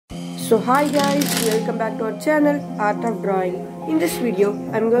So hi guys, welcome back to our channel Art of Drawing. In this video,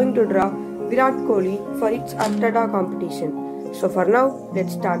 I am going to draw Virat Kohli for its adda competition. So for now,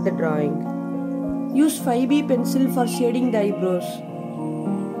 let's start the drawing. Use 5B pencil for shading the eyebrows.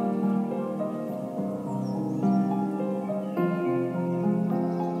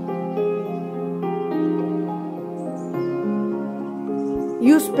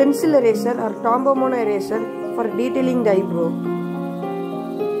 Use pencil eraser or Tombow mono eraser for detailing the eyebrow.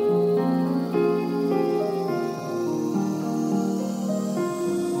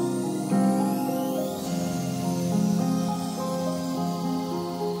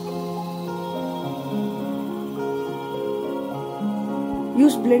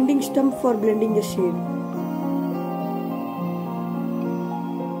 Use blending stump for blending the shade.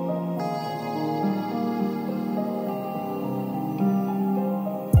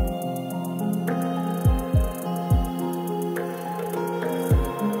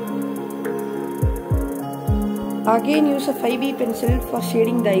 Again use a 5B pencil for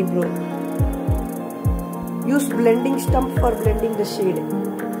shading the eyebrow. Use blending stump for blending the shade.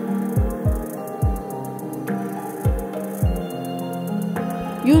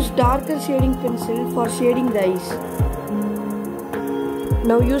 Use darker shading pencil for shading the eyes.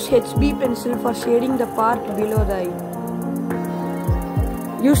 Now use HB pencil for shading the part below the eye.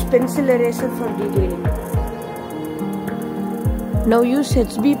 Use pencil eraser for detailing. Now use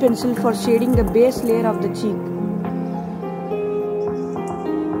HB pencil for shading the base layer of the cheek.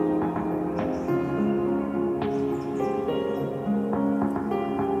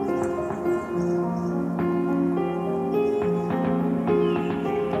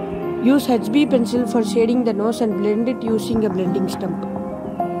 Use HB pencil for shading the nose and blend it using a blending stump.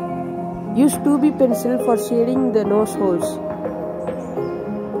 Use 2B pencil for shading the nose holes.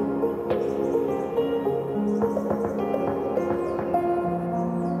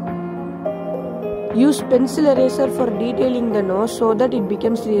 Use pencil eraser for detailing the nose so that it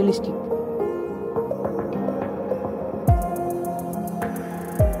becomes realistic.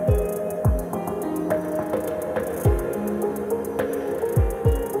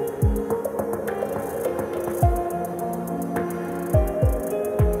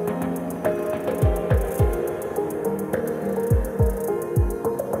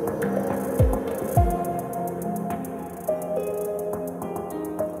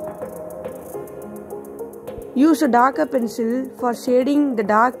 Use a darker pencil for shading the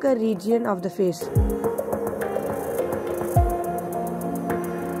darker region of the face.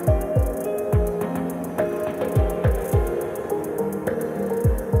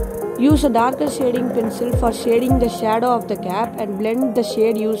 Use a darker shading pencil for shading the shadow of the cap and blend the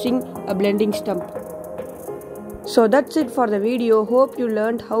shade using a blending stump. So that's it for the video. Hope you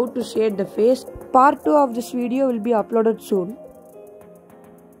learned how to shade the face. Part 2 of this video will be uploaded soon.